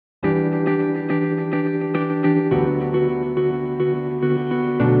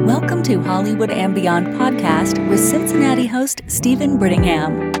Welcome to Hollywood and Beyond podcast with Cincinnati host Stephen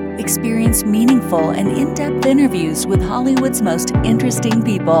Brittingham. Experience meaningful and in-depth interviews with Hollywood's most interesting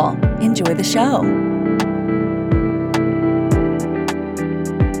people. Enjoy the show.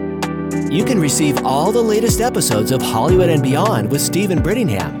 You can receive all the latest episodes of Hollywood and Beyond with Stephen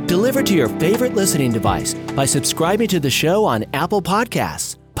Brittingham delivered to your favorite listening device by subscribing to the show on Apple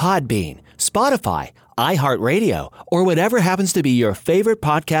Podcasts, Podbean, Spotify, iHeartRadio, or whatever happens to be your favorite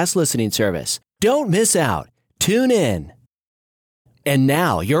podcast listening service. Don't miss out. Tune in. And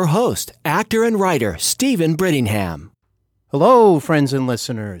now, your host, actor and writer, Stephen Brittingham. Hello, friends and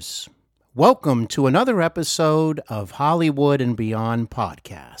listeners. Welcome to another episode of Hollywood and Beyond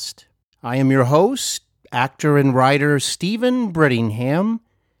podcast. I am your host, actor and writer, Stephen Brittingham,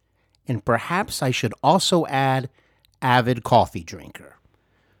 and perhaps I should also add, avid coffee drinker.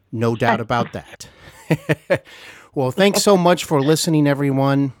 No doubt about that. Well, thanks so much for listening,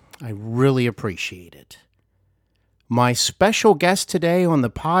 everyone. I really appreciate it. My special guest today on the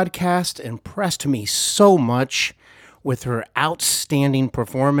podcast impressed me so much with her outstanding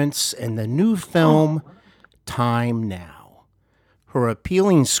performance in the new film, Time Now. Her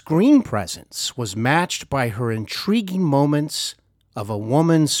appealing screen presence was matched by her intriguing moments of a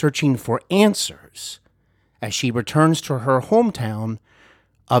woman searching for answers as she returns to her hometown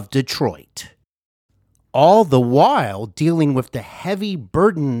of Detroit. All the while dealing with the heavy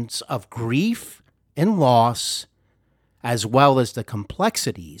burdens of grief and loss, as well as the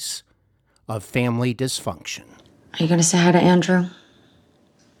complexities of family dysfunction. Are you going to say hi to Andrew?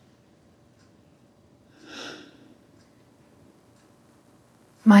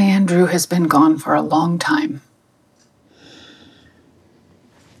 My Andrew has been gone for a long time.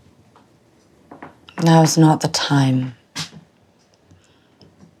 Now's not the time.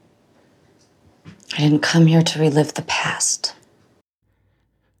 I didn't come here to relive the past.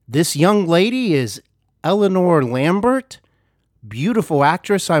 This young lady is Eleanor Lambert, beautiful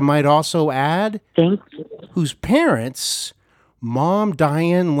actress, I might also add. Thank you. Whose parents, Mom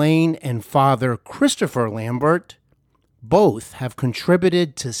Diane Lane and Father Christopher Lambert, both have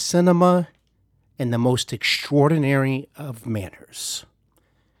contributed to cinema in the most extraordinary of manners.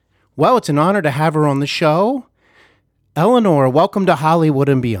 Well, it's an honor to have her on the show. Eleanor, welcome to Hollywood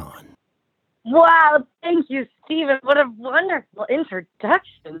and Beyond. Wow, thank you, Stephen. What a wonderful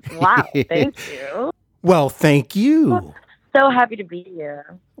introduction. Wow, thank you. Well, thank you. So happy to be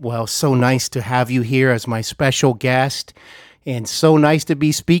here. Well, so nice to have you here as my special guest, and so nice to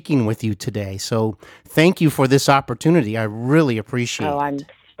be speaking with you today. So thank you for this opportunity. I really appreciate it. I'm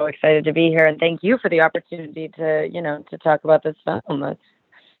so excited to be here, and thank you for the opportunity to talk about this film. I'm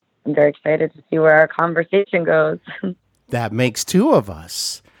very excited to see where our conversation goes. That makes two of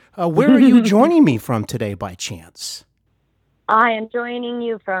us. Where are you joining me from today by chance? I am joining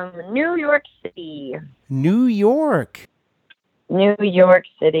you from New York City. New York. New York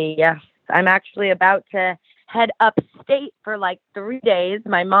City, yes. I'm actually about to head upstate for like 3 days.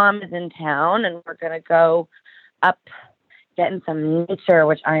 My mom is in town, and we're going to go up getting some nature,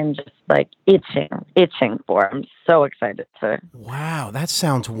 which I'm just like itching for. I'm so excited to. Wow, that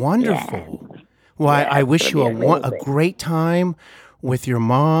sounds wonderful. Yeah. Well, Yeah, I wish you a amazing. great time with your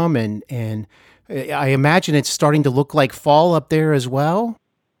mom, and I imagine it's starting to look like fall up there as well.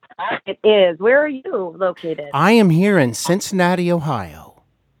 It is. Where are you located? I am here in Cincinnati, Ohio.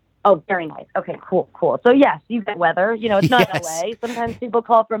 Oh, very nice. Okay, cool. So yes, you get weather. It's not Yes. LA. Sometimes people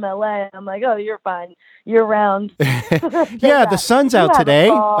call from LA. I'm like, oh, you're fine. You're round. Yeah, the sun's out today.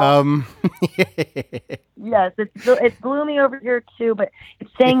 Yes, it's gloomy over here too, but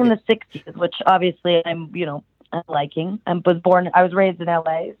it's staying in the 60s, which obviously I'm liking. I was raised in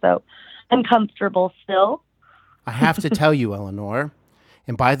LA, so I'm comfortable still. I have to tell you, Eleanor,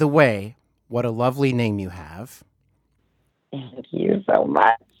 and by the way, what a lovely name you have. Thank you so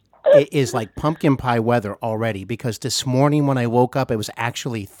much. It is like pumpkin pie weather already, because this morning when I woke up, it was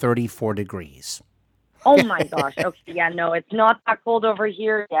actually 34 degrees. Oh my gosh. Okay, yeah, no, it's not that cold over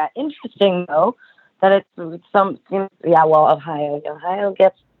here yet. Interesting though that it's Ohio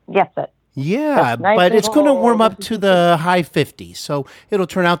gets it. Yeah, Nice but and it's going to warm cold. up to the high 50s, so it'll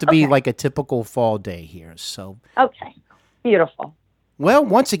turn out to be like a typical fall day here. So, Okay, beautiful. well,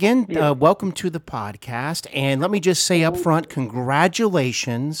 once again, welcome to the podcast, and let me just say up front,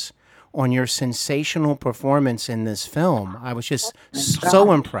 congratulations on your sensational performance in this film. I was just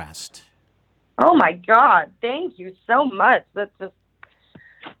so impressed. Oh my God, thank you so much. That's just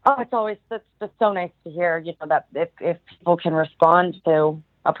that's just so nice to hear. That if people can respond to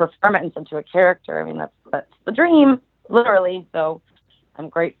a performance and to a character, I mean that's the dream, literally. So I'm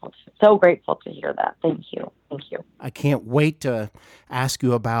grateful, so grateful to hear that. Thank you. Thank you. I can't wait to ask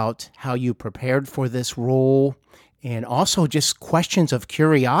you about how you prepared for this role, and also just questions of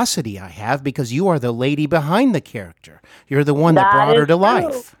curiosity I have, because you are the lady behind the character. You're the one that brought her to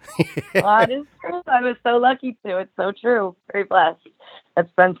life. That is true. I was so lucky to. It's so true. Very blessed that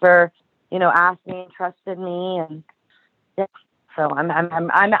Spencer, asked me and trusted me, and yeah. So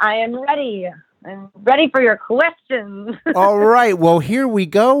I am ready. I'm ready for your questions. All right. Well, here we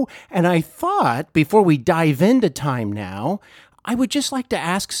go. And I thought before we dive into time now, I would just like to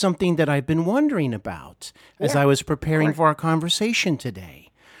ask something that I've been wondering about as I was preparing for our conversation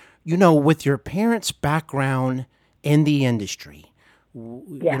today. With your parents' background in the industry,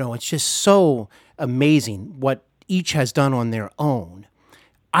 it's just so amazing what each has done on their own.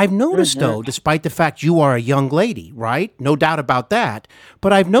 I've noticed, though, despite the fact you are a young lady, right? No doubt about that.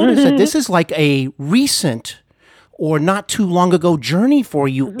 But I've noticed that this is like a recent or not too long ago journey for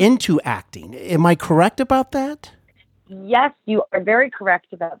you into acting. Am I correct about that? Yes, you are very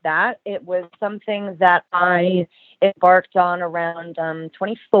correct about that. It was something that I embarked on around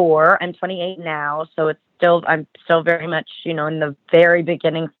 24. I'm 28 now, so I'm still very much, in the very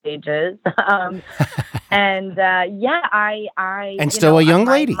beginning stages. And and still a young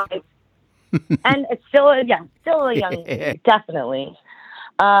lady. And it's still a young lady, definitely.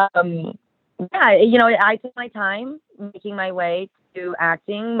 I took my time making my way to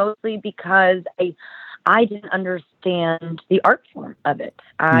acting, mostly because I didn't understand the art form of it.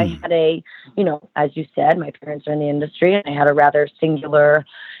 I had as you said, my parents are in the industry, and I had a rather singular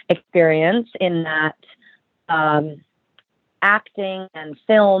experience in that acting and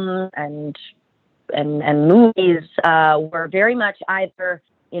film and movies were very much either,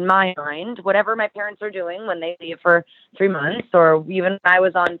 in my mind, whatever my parents are doing when they leave for 3 months, or even when I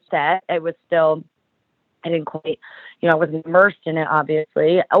was on set, it was still, I didn't quite, I wasn't immersed in it,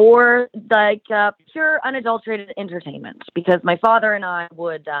 obviously, or like pure unadulterated entertainment, because my father and I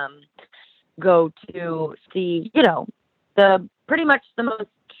would go to see, pretty much the most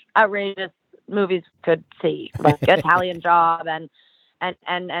outrageous movies could see, like Italian Job and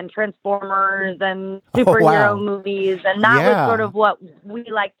Transformers and superhero movies, and that was sort of what we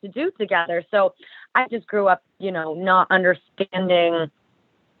like to do together. So I just grew up, not understanding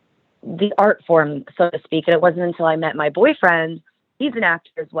the art form, so to speak. And it wasn't until I met my boyfriend, he's an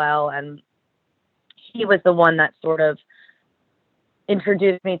actor as well, and he was the one that sort of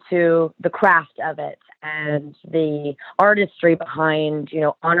introduced me to the craft of it and the artistry behind,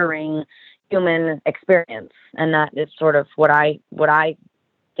 honoring human experience. And that is sort of what I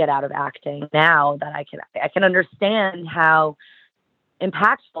get out of acting now, that I can understand how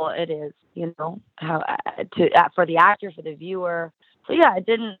impactful it is, how for the actor, for the viewer. So yeah,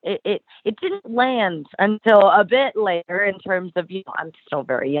 it didn't land until a bit later in terms of, I'm still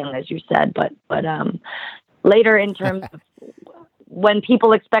very young, as you said, but later in terms of when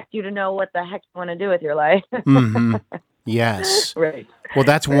people expect you to know what the heck you want to do with your life. Yes. Right. Well,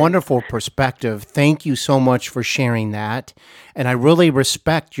 that's wonderful perspective. Thank you so much for sharing that. And I really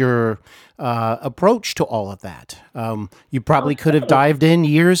respect your approach to all of that. You probably could have dived in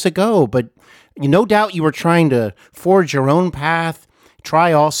years ago, but no doubt you were trying to forge your own path,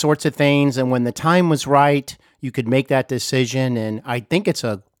 try all sorts of things. And when the time was right, you could make that decision. And I think it's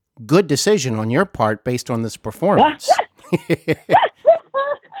a good decision on your part based on this performance.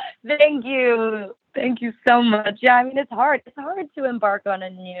 Thank you. Thank you so much. Yeah, I mean, it's hard. It's hard to embark on a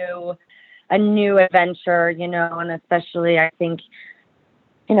new adventure, and especially I think,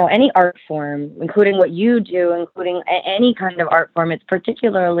 any art form, including what you do, including any kind of art form, it's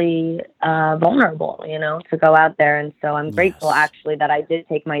particularly vulnerable, to go out there. And so I'm grateful actually that I did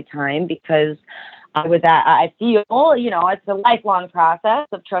take my time, because I feel, it's a lifelong process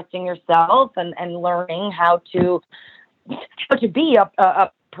of trusting yourself and learning how to be a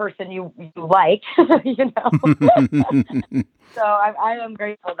person you like, So I am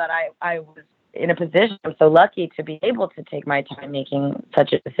grateful that I was in a position. I'm so lucky to be able to take my time making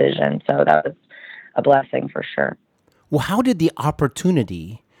such a decision. So that was a blessing for sure. Well, how did the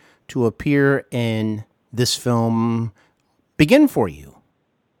opportunity to appear in this film begin for you?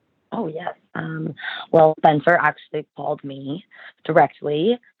 Oh, yes. Well, Spencer actually called me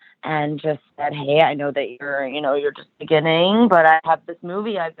directly and just said, "Hey, I know that you're just beginning, but I have this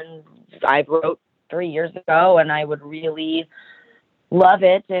movie I wrote 3 years ago, and I would really love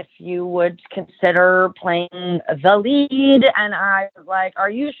it if you would consider playing the lead." And I was like, "Are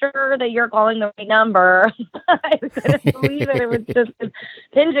you sure that you're calling the right number?" I couldn't believe it. It was just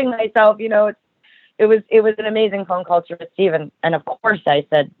pinching myself. It was an amazing phone call to receive. And of course I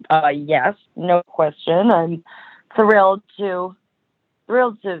said, yes, no question. I'm thrilled to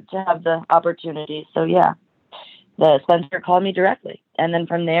thrilled to have the opportunity. So yeah, the Spencer called me directly. And then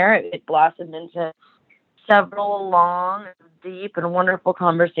from there, it blossomed into several long, deep, and wonderful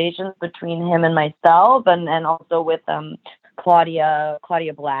conversations between him and myself, and also with Claudia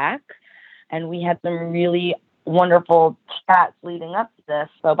Black. And we had some really wonderful chats leading up to this.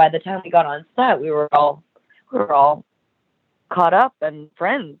 So by the time we got on set, we were all caught up and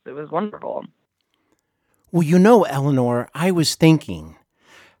friends. It was wonderful. Well, Eleanor, I was thinking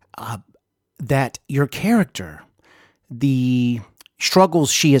that your character, the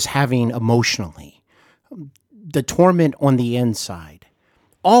struggles she is having emotionally, the torment on the inside,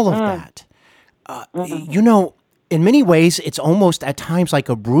 all of that, in many ways, it's almost at times like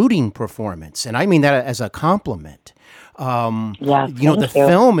a brooding performance. And I mean that as a compliment. The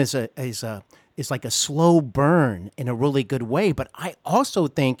film is like a slow burn in a really good way. But I also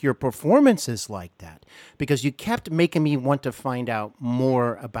think your performance is like that because you kept making me want to find out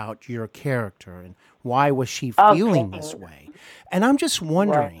more about your character and why was she feeling this way. And I'm just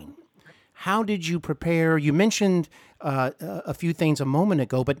wondering, how did you prepare? You mentioned a few things a moment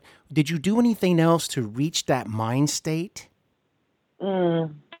ago, but did you do anything else to reach that mind state?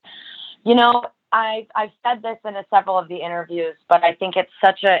 I've said this in several of the interviews, but I think it's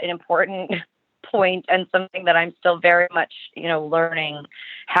such an important point and something that I'm still very much, learning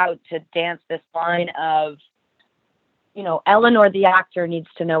how to dance this line of, Eleanor, the actor, needs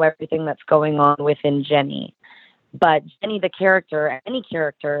to know everything that's going on within Jenny. But Jenny, the character, any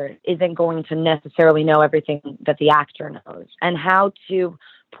character, isn't going to necessarily know everything that the actor knows. And how to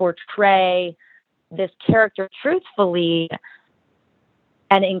portray this character truthfully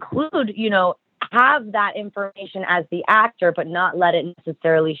and include, have that information as the actor, but not let it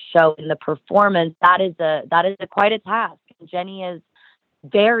necessarily show in the performance. That is quite a task. Jenny is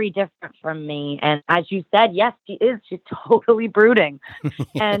very different from me. And as you said, yes, she is. She's totally brooding.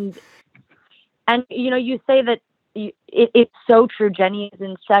 and you say that it's so true. Jenny is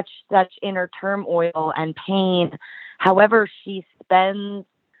in such inner turmoil and pain. However, she spends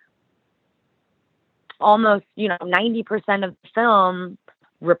almost, 90% of the film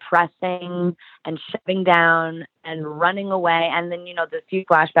repressing and shutting down and running away. And then, the few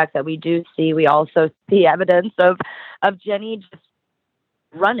flashbacks that we do see, we also see evidence of Jenny just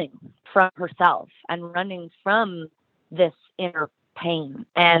running from herself and running from this inner pain.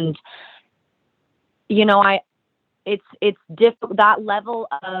 And, it's difficult, that level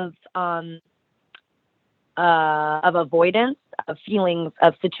of avoidance, of feelings,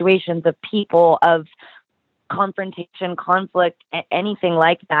 of situations, of people, of confrontation, conflict, anything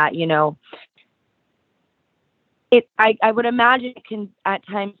like that, I would imagine it can at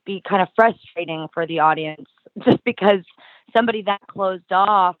times be kind of frustrating for the audience just because somebody that closed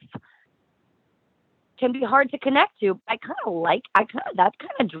off can be hard to connect to. That kind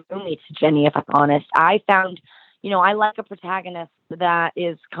of drew me to Jenny, if I'm honest. I found, I like a protagonist that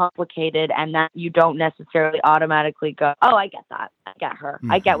is complicated and that you don't necessarily automatically go, oh, I get that. I get her.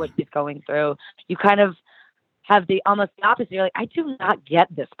 I get what she's going through. You kind of have almost the opposite. You're like, I do not get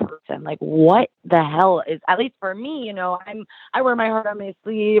this person. Like, what the hell is, at least for me, I wear my heart on my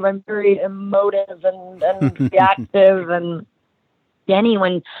sleeve. I'm very emotive and reactive. And Jenny,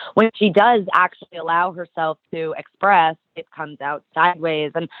 when she does actually allow herself to express, it comes out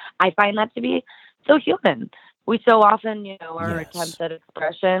sideways. And I find that to be so human. We so often, our attempts at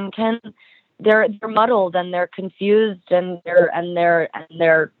expression they're muddled and they're confused and they're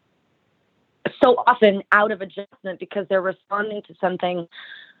so often out of adjustment because they're responding to something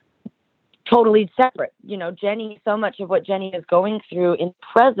totally separate. Jenny, so much of what Jenny is going through in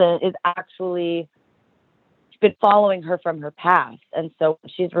present is actually been following her from her past. And so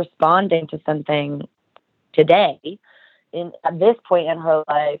she's responding to something today at this point in her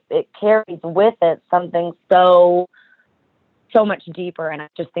life, it carries with it something so much deeper. And I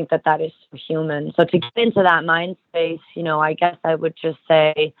just think that is so human. So to get into that mind space, I guess I would just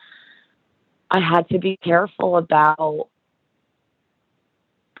say I had to be careful about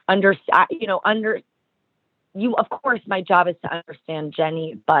of course, my job is to understand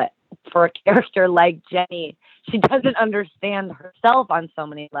Jenny, but for a character like Jenny, she doesn't understand herself on so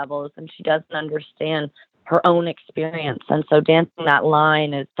many levels, and she doesn't understand her own experience. And so dancing that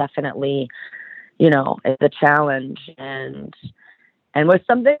line is definitely, is a challenge and was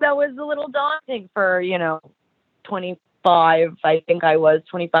something that was a little daunting for,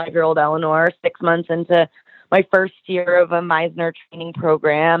 25-year-old Eleanor, 6 months into my first year of a Meisner training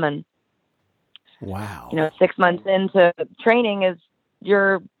program. And, wow, 6 months into training is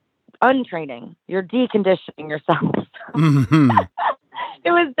you're untraining, you're deconditioning yourself. Mm-hmm.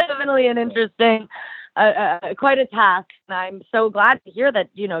 It was definitely an interesting quite a task. And I'm so glad to hear that,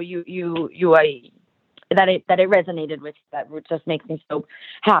 that it resonated with you. That just makes me so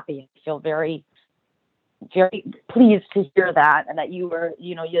happy. I feel very, very pleased to hear that, and that you were,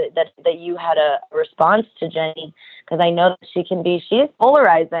 that you had a response to Jenny, because I know that she's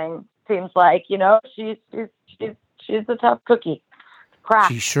polarizing. Seems like, she's a tough cookie.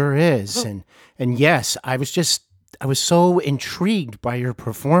 Crack. She sure is. And yes, I was so intrigued by your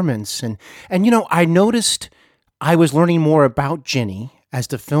performance. And I noticed I was learning more about Ginny as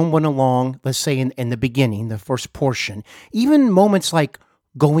the film went along, let's say in the beginning, the first portion, even moments like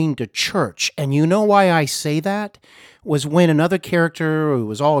going to church. And you know why I say that? Was when another character who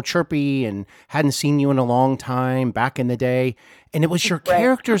was all chirpy and hadn't seen you in a long time back in the day, and it was your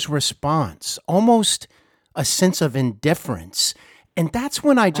character's response, almost a sense of indifference. And that's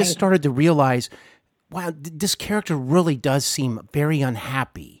when I just started to realize, wow, this character really does seem very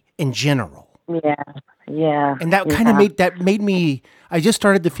unhappy in general. Yeah. And that kind of made me, I just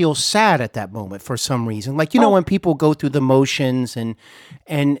started to feel sad at that moment for some reason. Like, when people go through the motions and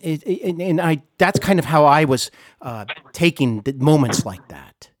that's kind of how I was taking the moments like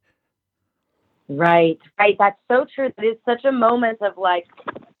that. Right. That's so true. It's such a moment of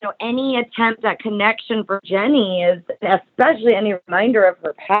any attempt at connection for Jenny is, especially any reminder of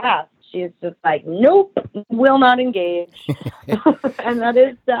her past. She's just like, nope, will not engage. And that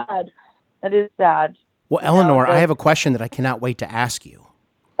is sad. That is sad. Well, Eleanor, I have a question that I cannot wait to ask you.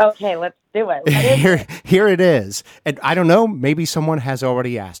 Okay, let's do it. Here it is. And I don't know, maybe someone has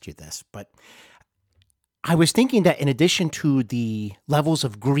already asked you this, but I was thinking that in addition to the levels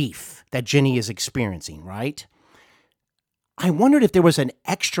of grief that Jenny is experiencing, right? I wondered if there was an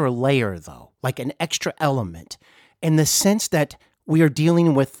extra layer, though, like an extra element, in the sense that we are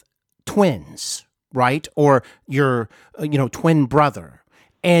dealing with twins, right? Or your, twin brother.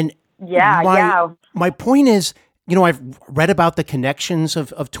 And my point is, I've read about the connections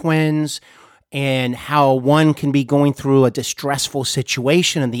of twins and how one can be going through a distressful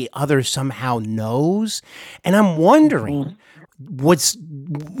situation and the other somehow knows. And I'm wondering,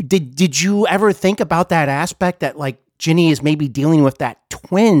 did you ever think about that aspect that Ginny is maybe dealing with that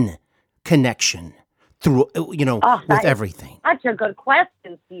twin connection through, with everything? That's a good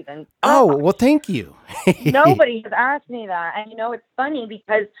question, Stephen. Oh, well, thank you. Nobody has asked me that. And, it's funny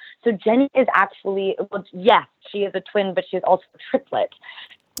because, so Jenny is actually, yes, she is a twin, but she's also a triplet.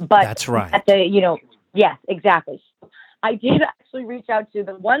 But that's right. Yes, exactly. I did actually reach out to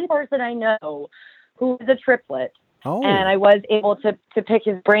the one person I know who is a triplet. Oh. And I was able to pick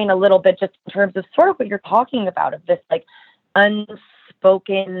his brain a little bit just in terms of sort of what you're talking about, of this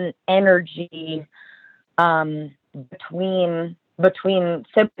unspoken energy between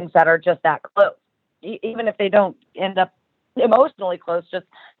siblings that are just that close, even if they don't end up emotionally close, just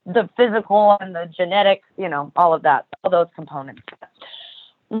the physical and the genetic, all of that, all those components.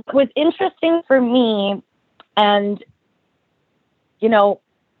 What was interesting for me, and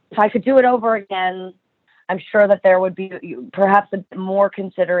if I could do it over again, I'm sure that there would be perhaps a bit more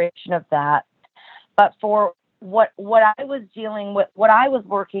consideration of that. But for what I was dealing with, what I was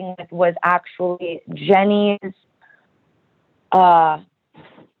working with was actually Jenny's,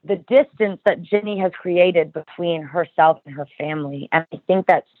 the distance that Jenny has created between herself and her family. And I think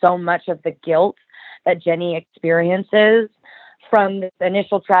that so much of the guilt that Jenny experiences from this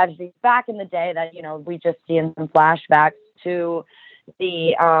initial tragedy back in the day that, we just see in some flashbacks to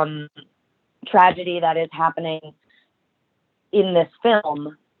the tragedy that is happening in this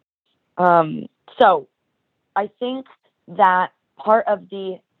film. So I think that part of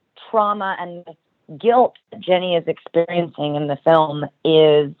the trauma and guilt that Jenny is experiencing in the film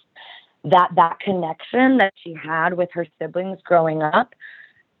is that connection that she had with her siblings growing up.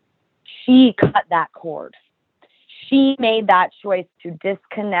 She cut that cord. She made that choice to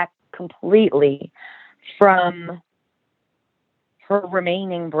disconnect completely from her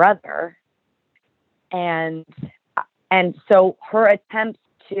remaining brother. And so her attempts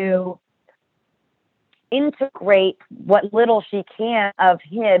to integrate what little she can of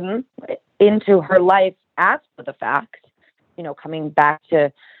him into her life after the fact, coming back to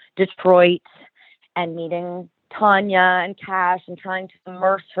Detroit and meeting Tanya and Cash and trying to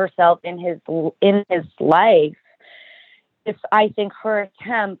immerse herself in his life. It's, I think, her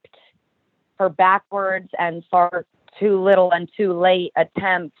attempt, her backwards and far too little and too late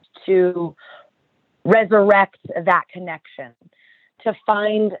attempt to resurrect that connection, to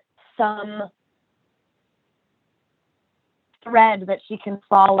find some thread that she can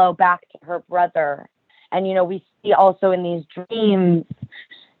follow back to her brother. And, we see also in these dreams,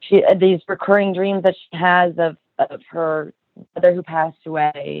 these recurring dreams that she has of her brother who passed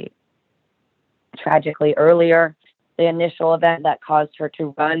away, tragically earlier, the initial event that caused her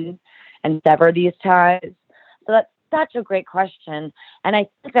to run and sever these ties. So that's such a great question. And I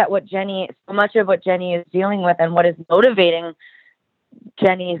think that so much of what Jenny is dealing with and what is motivating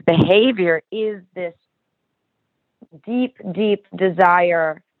Jenny's behavior is this deep, deep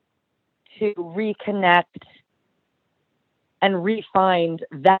desire to reconnect and re-find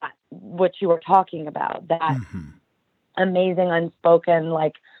that, what you were talking about, that amazing unspoken,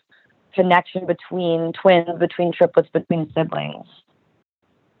 like, connection between twins, between triplets, between siblings.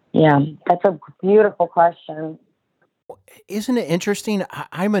 Yeah, that's a beautiful question. Isn't it interesting?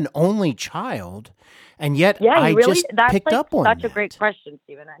 I'm an only child, and yet I really, just that's picked like up on such that. a great question,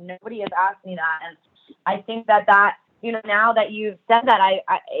 Stephen. Nobody has asked me that, and I think that now that you've said that,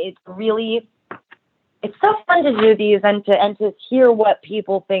 it's really, it's so fun to do these and to hear what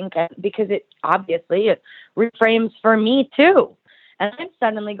people think, because it reframes for me too, and I'm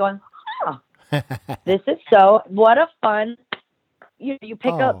suddenly going, this is what a fun. You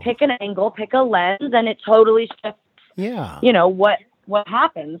pick an angle, pick a lens, and it totally shifts. Yeah. What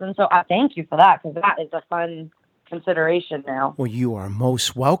happens, and so I thank you for that, because that is a fun consideration now. Well, you are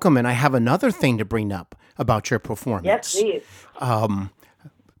most welcome, and I have another thing to bring up about your performance. Yes, please.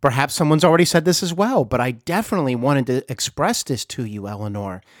 Perhaps someone's already said this as well, but I definitely wanted to express this to you,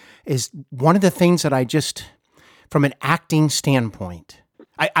 Eleanor, is one of the things that I just, from an acting standpoint,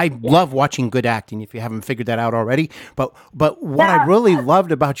 I love watching good acting, if you haven't figured that out already, but what I really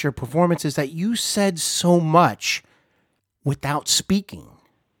loved about your performance is that you said so much without speaking.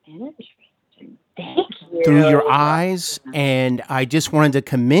 Interesting. Thank you. Through your eyes, and I just wanted to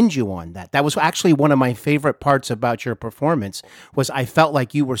commend you on that. That was actually one of my favorite parts about your performance, was I felt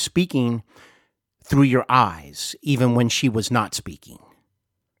like you were speaking through your eyes, even when she was not speaking.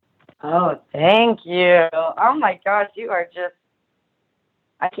 Oh, thank you. Oh my gosh, you are just,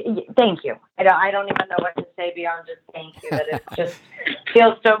 thank you. I don't even know what to say beyond just thank you. That it just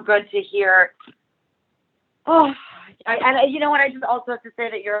feels so good to hear. Oh, and you know what? I just also have to say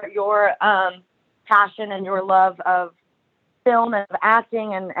that your passion and your love of film and of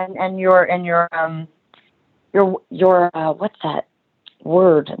acting and your what's that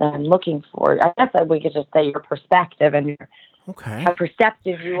word that I'm looking for? I guess that we could just say your perspective and how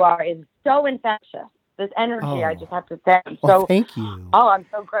perceptive you are is so infectious. This energy, I just have to say. Thank you. Oh, I'm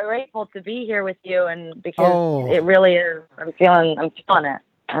so grateful to be here with you, and because it really is. I'm feeling it. And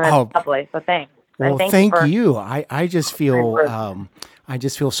it's lovely. So thanks. Well, thank you. I just feel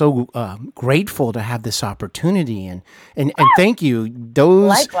so grateful to have this opportunity, and thank you.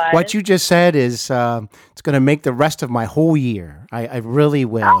 Likewise. What you just said is it's going to make the rest of my whole year. I really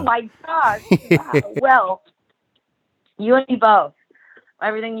will. Oh my gosh! Well, you and me both.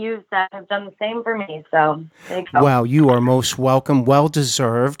 Everything you've said has done the same for me. So there you go. Well, you are most welcome. Well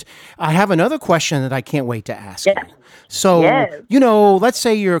deserved. I have another question that I can't wait to ask you. So, let's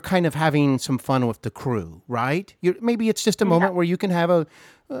say you're kind of having some fun with the crew, right? Maybe it's just a moment where you can have a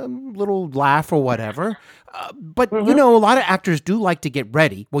little laugh or whatever. But, a lot of actors do like to get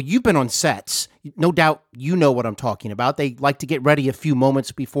ready. Well, you've been on sets. No doubt you know what I'm talking about. They like to get ready a few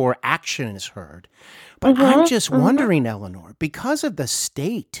moments before action is heard. But I'm just wondering, Eleanor, because of the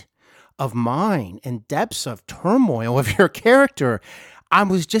state of mind and depths of turmoil of your character, I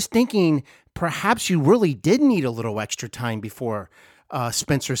was just thinking perhaps you really did need a little extra time before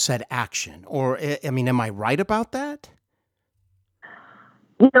Spencer said action. Or, am I right about that?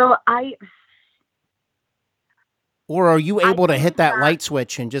 Or are you able to hit that light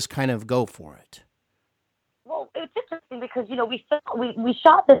switch and just kind of go for it? Well, it's interesting because, we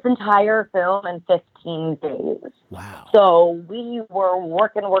shot this entire film in 15 days. Wow. So we were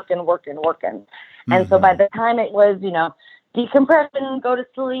working. And so by the time it was, decompression, go to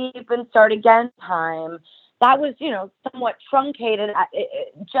sleep and start again time, that was, somewhat truncated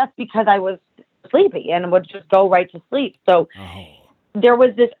just because I was sleepy and would just go right to sleep. So there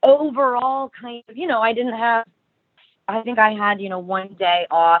was this overall kind of, I think I had, one day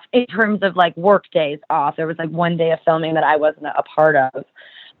off in terms of like work days off. There was like one day of filming that I wasn't a part of.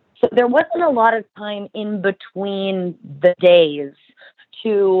 So there wasn't a lot of time in between the days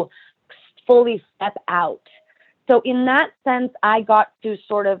to fully step out. So in that sense, I got to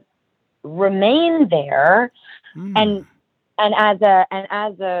sort of remain there and as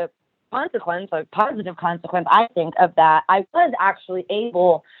a consequence, a positive consequence, I think, of that, I was actually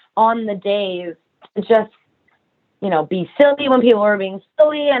able on the days to just be silly when people were being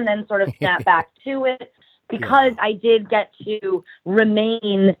silly and then sort of snap back to it because I did get to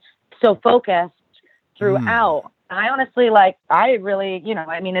remain so focused throughout. I honestly, I really,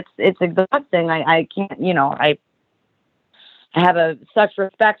 it's exhausting. I can't, have such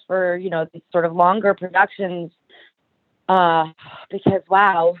respect for, these sort of longer productions, because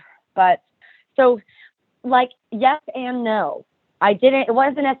wow. But so, like, yes and no. It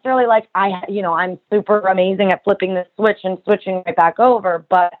wasn't necessarily like I'm super amazing at flipping the switch and switching right back over,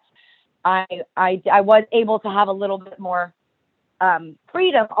 but I was able to have a little bit more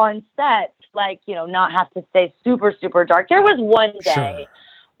freedom on set, like, not have to stay super, super dark. There was one day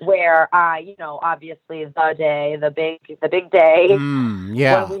where obviously the big day,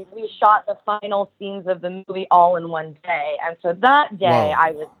 when we shot the final scenes of the movie all in one day. And so that day I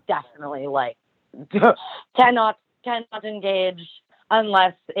was definitely like, cannot engage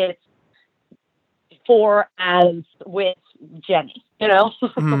unless it's for as with Jenny, And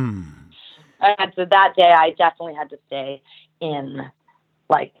so that day I definitely had to stay in,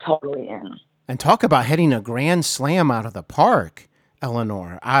 like totally in. And talk about hitting a grand slam out of the park,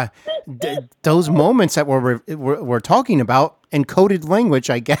 Eleanor. Those moments that we're talking about in coded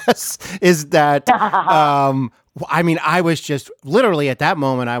language, I guess, is that, I was just literally at that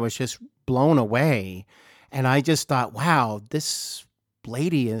moment, I was just blown away. And I just thought, wow, this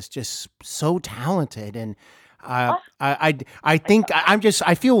lady is just so talented. And I think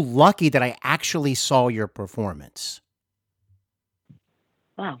I feel lucky that I actually saw your performance.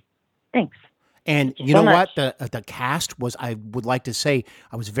 Wow. Thanks. And you know what? The cast was, I would like to say,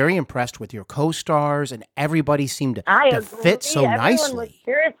 I was very impressed with your co-stars, and everybody seemed to fit so nicely. Everyone was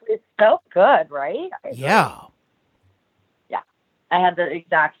seriously so good, right? Yeah. I had the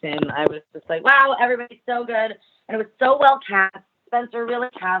exact same. I was just like, wow, everybody's so good. And it was so well cast. Spencer really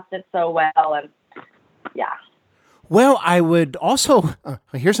cast it so well. And yeah. Well, I would also,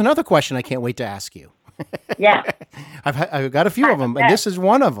 here's another question I can't wait to ask you. Yeah. I've got a few of them, and this is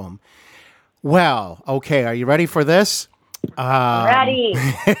one of them. Well, okay, are you ready for this? Ready.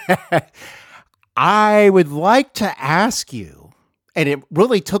 I would like to ask you, and it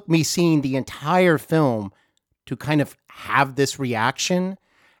really took me seeing the entire film to kind of have this reaction.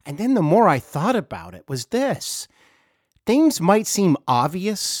 And then the more I thought about it was this. Things might seem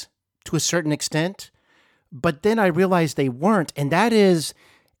obvious to a certain extent, but then I realized they weren't. And that is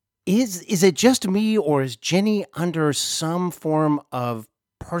it just me, or is Jenny under some form of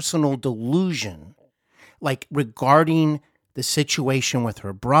personal delusion, like regarding the situation with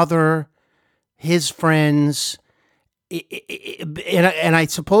her brother, his friends? And I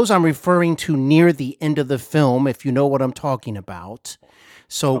suppose I'm referring to near the end of the film, if you know what I'm talking about.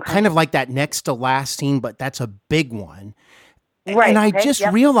 So kind of like that next to last scene, but that's a big one. Right. And I just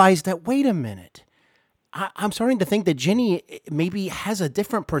realized that, wait a minute, I'm starting to think that Jenny maybe has a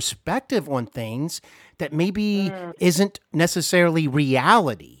different perspective on things that maybe isn't necessarily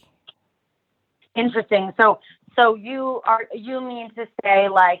reality. Interesting. So you mean to say,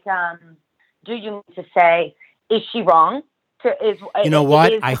 like, do you mean to say, is she wrong? You know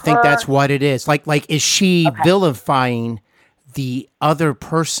what? I think that's what it is. Like, is she vilifying the other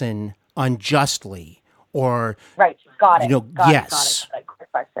person unjustly, or right? Got it. Yes. Got it. Good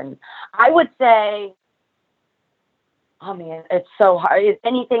question. I would say, oh man, it's so hard. Is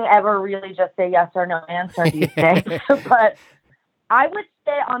anything ever really just a yes or no answer these days? But I would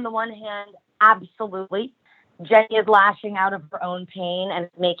say, on the one hand, absolutely, Jenny is lashing out of her own pain and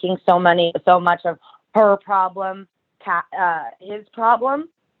making so much of her problem his problem.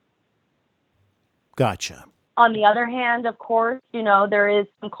 Gotcha. On the other hand, of course, there is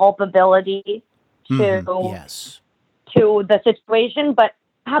some culpability to the situation, but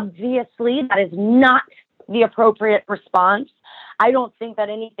obviously that is not the appropriate response. I don't think that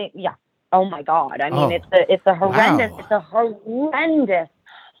anything. Yeah. Oh my God. I mean, it's a horrendous. Wow. It's a horrendous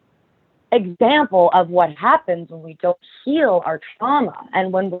example of what happens when we don't heal our trauma,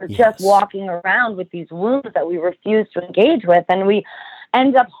 and when we're just walking around with these wounds that we refuse to engage with, and we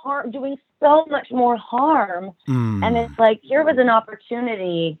end up doing so much more harm. And it's like, here was an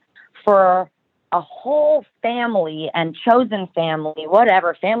opportunity for a whole family and chosen family,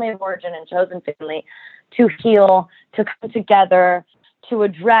 whatever, family of origin and chosen family, to heal, to come together, to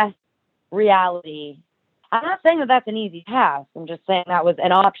address reality. I'm not saying that that's an easy task. I'm just saying that was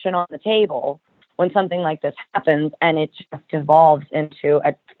an option on the table when something like this happens, and it just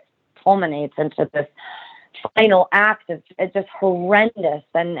culminates into this final act. It's just horrendous.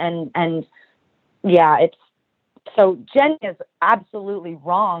 And yeah, so Jenny is absolutely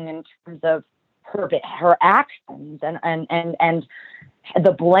wrong in terms of her actions and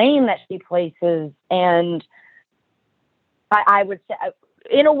the blame that she places. And I would say,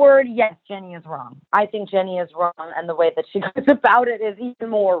 in a word, yes, Jenny is wrong. I think Jenny is wrong, and the way that she goes about it is even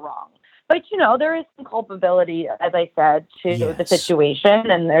more wrong. But, there is some culpability, as I said, to the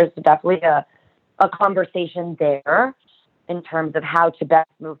situation, and there's definitely a conversation there. in terms of how to best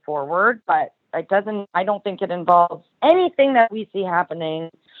move forward. But I don't think it involves anything that we see happening.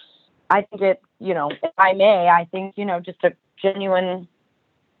 I think it, if I may, I think, just a genuine,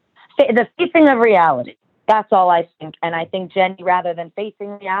 the facing of reality. That's all I think. And I think Jenny, rather than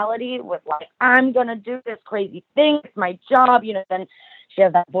facing reality, was like, I'm going to do this crazy thing. It's my job. Then she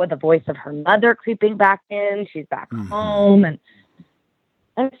has the voice of her mother creeping back in. She's back home. And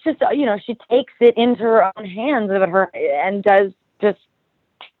it's just, she takes it into her own hands and does just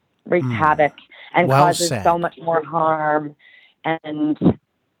wreak havoc and causes so much more harm. And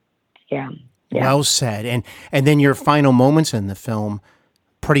yeah. Well said. And then your final moments in the film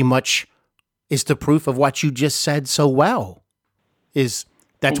pretty much is the proof of what you just said so well. That's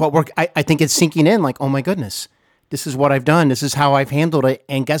what I think it's sinking in, like, oh my goodness, this is what I've done. This is how I've handled it.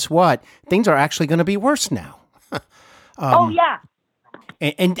 And guess what? Things are actually going to be worse now. Oh yeah.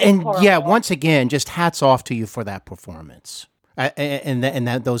 And yeah, once again, just hats off to you for that performance and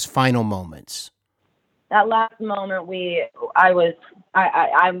those final moments. That last moment,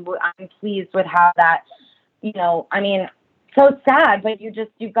 I'm pleased with how that, so sad, but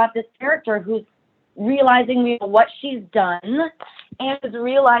you've got this character who's realizing what she's done, and is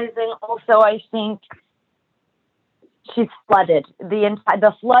realizing also, I think, she's flooded.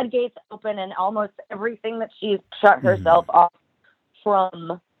 The floodgates open, and almost everything that she's shut herself off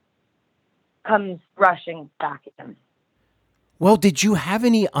from comes rushing back in. Well, did you have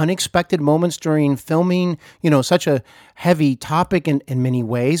any unexpected moments during filming? Such a heavy topic in many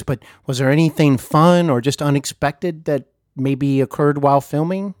ways, but was there anything fun or just unexpected that maybe occurred while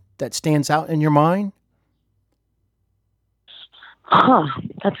filming that stands out in your mind?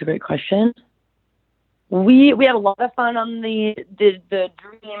 That's a great question. We had a lot of fun on the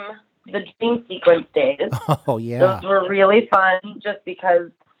dream sequence days. Oh yeah, those were really fun. Just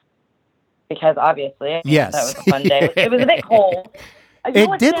because obviously, yes, that was a fun day. It was a bit cold.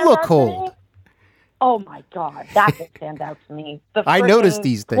 It did look cold. Oh my God, that's what stands out to me. I noticed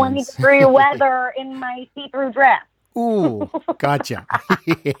these things. 20-degree weather in my see-through dress. Ooh, gotcha.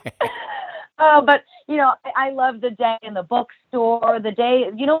 But I love the day in the bookstore. The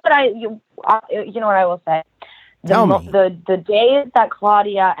day, what I will say. Tell me. The days that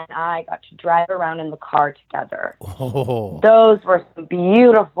Claudia and I got to drive around in the car together. Oh. Those were some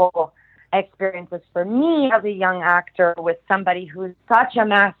beautiful experiences for me as a young actor with somebody who's such a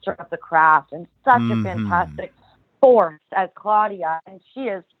master of the craft and such a fantastic force as Claudia. And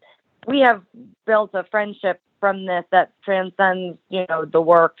we have built a friendship from this that transcends, the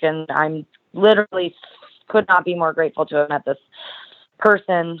work. And I'm literally could not be more grateful to have met this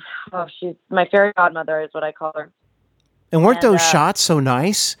person. Oh, she's my fairy godmother is what I call her. And weren't those shots so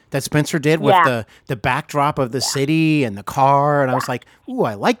nice that Spencer did with the backdrop of the city and the car? And I was like, ooh,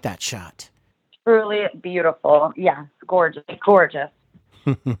 I like that shot. Truly beautiful. Yeah, gorgeous.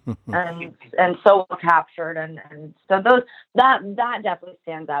 and so well captured. And so that definitely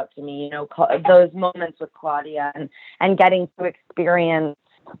stands out to me, those moments with Claudia and getting to experience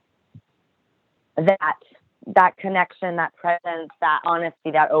that connection, that presence, that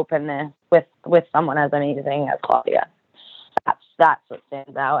honesty, that openness with someone as amazing as Claudia. That's what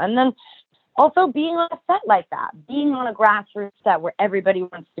stands out. And then also being on a set like that, being on a grassroots set where everybody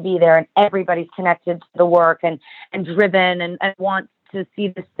wants to be there and everybody's connected to the work and driven and wants to see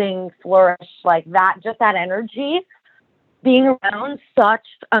this thing flourish like that, just that energy, being around such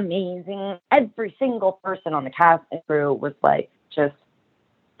amazing, every single person on the cast and crew was like just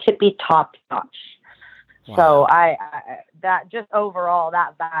tippy top notch. Wow. So I that just overall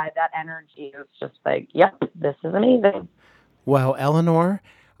that vibe, that energy was just like, yep, this is amazing. Well, Eleanor,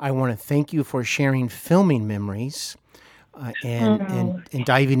 I want to thank you for sharing filming memories and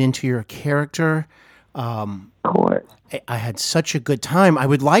diving into your character. Of course. I had such a good time. I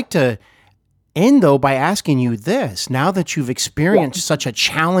would like to end, though, by asking you this. Now that you've experienced such a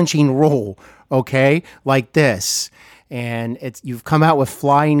challenging role, okay, like this, and you've come out with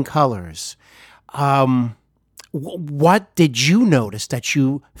flying colors, what did you notice that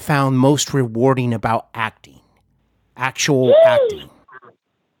you found most rewarding about acting? Actual acting?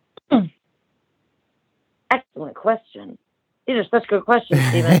 Excellent question. These are such good questions,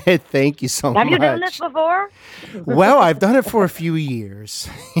 Stephen. Thank you so much. Have you done this before? Well, I've done it for a few years.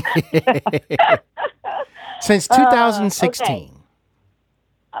 Since 2016. Okay.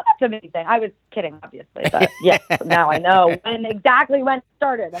 Oh, that's amazing. I was kidding, obviously, but yes, now I know exactly when it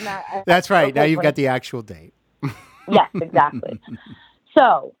started. That's right. Now you've got the actual date. Yes, exactly.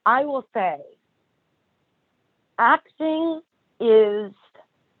 So I will say, acting is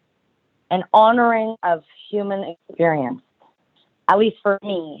an honoring of human experience, at least for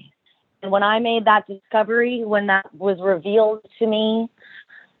me. And when I made that discovery, when that was revealed to me,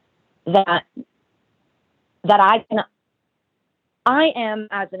 that I am,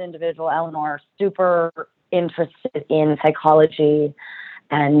 as an individual, Eleanor, super interested in psychology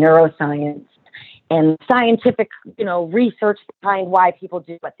and neuroscience and scientific, research behind why people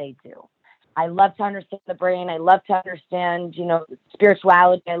do what they do. I love to understand the brain. I love to understand,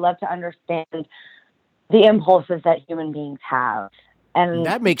 spirituality. I love to understand the impulses that human beings have. And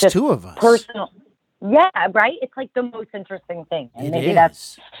that makes two of us. Personal. Yeah, right? It's like the most interesting thing. And maybe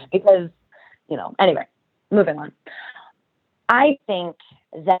that's because, anyway, moving on. I think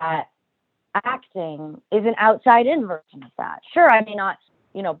that acting is an outside-in version of that. Sure, I may not,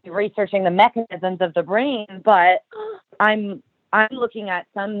 be researching the mechanisms of the brain, but I'm looking at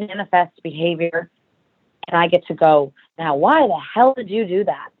some manifest behavior, and I get to go, now, why the hell did you do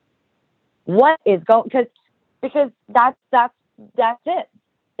that? What is going? Because that's it.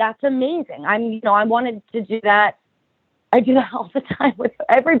 That's amazing. I wanted to do that. I do that all the time with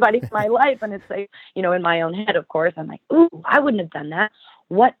everybody in my life, and it's like, in my own head, of course, I'm like, ooh, I wouldn't have done that.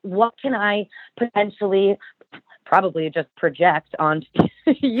 What can I potentially, probably just project onto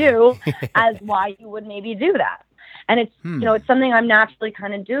you as why you would maybe do that? And it's, it's something I'm naturally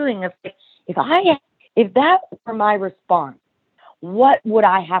kind of doing. If that were my response, what would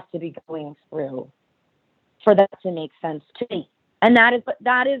I have to be going through for that to make sense to me? And that is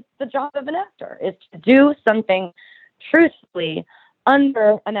the job of an actor, is to do something truthfully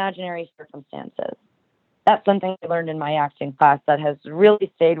under imaginary circumstances. That's something I learned in my acting class that has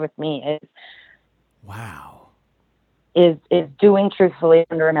really stayed with me is doing truthfully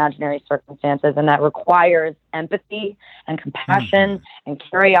under imaginary circumstances. And that requires empathy and compassion and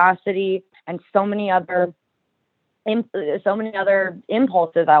curiosity and so many other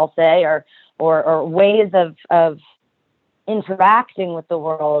impulses, I'll say, or ways of interacting with the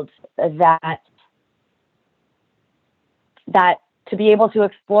world that to be able to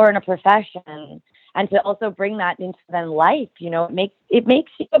explore in a profession and to also bring that into then life, it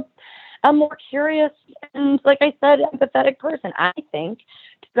makes you a more curious and, like I said, empathetic person, I think.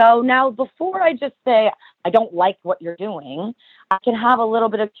 So now, before I just say, I don't like what you're doing, I can have a little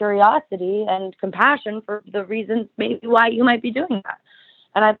bit of curiosity and compassion for the reasons maybe why you might be doing that.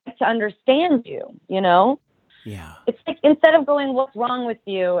 And I'd like to understand you, Yeah. It's like, instead of going, what's wrong with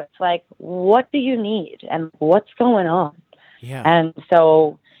you? It's like, what do you need and what's going on? Yeah. And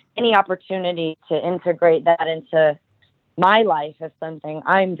so any opportunity to integrate that into my life is something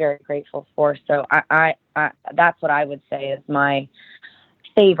I'm very grateful for. So I that's what I would say is my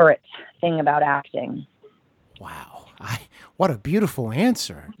favorite thing about acting. Wow. What a beautiful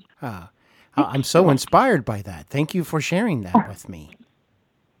answer. I'm so inspired by that. Thank you for sharing that with me.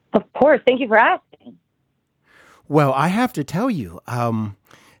 Of course. Thank you for asking. Well, I have to tell you,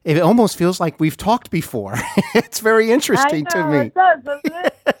 it almost feels like we've talked before. It's very interesting to me. It does, doesn't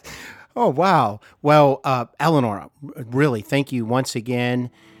it? Oh, wow. Well, Eleanor, really, thank you once again.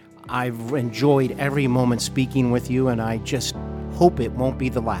 I've enjoyed every moment speaking with you, and I just hope it won't be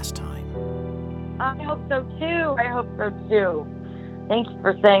the last time. I hope so, too. Thank you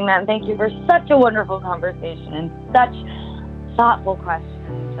for saying that, and thank you for such a wonderful conversation and such thoughtful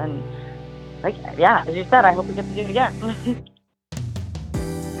questions. And, as you said, I hope we get to do it again.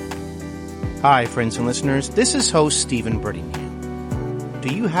 Hi, friends and listeners. This is host Stephen Brittingham.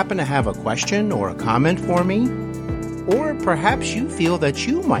 Do you happen to have a question or a comment for me? Or perhaps you feel that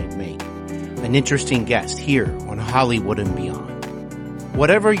you might make an interesting guest here on Hollywood and Beyond.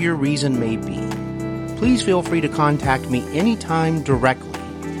 Whatever your reason may be, please feel free to contact me anytime directly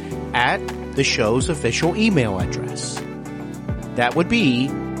at the show's official email address. That would be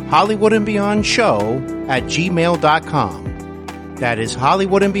hollywoodandbeyondshow@gmail.com. That is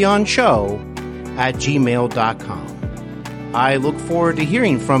hollywoodandbeyondshow@gmail.com. I look forward to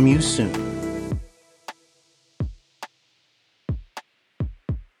hearing from you soon.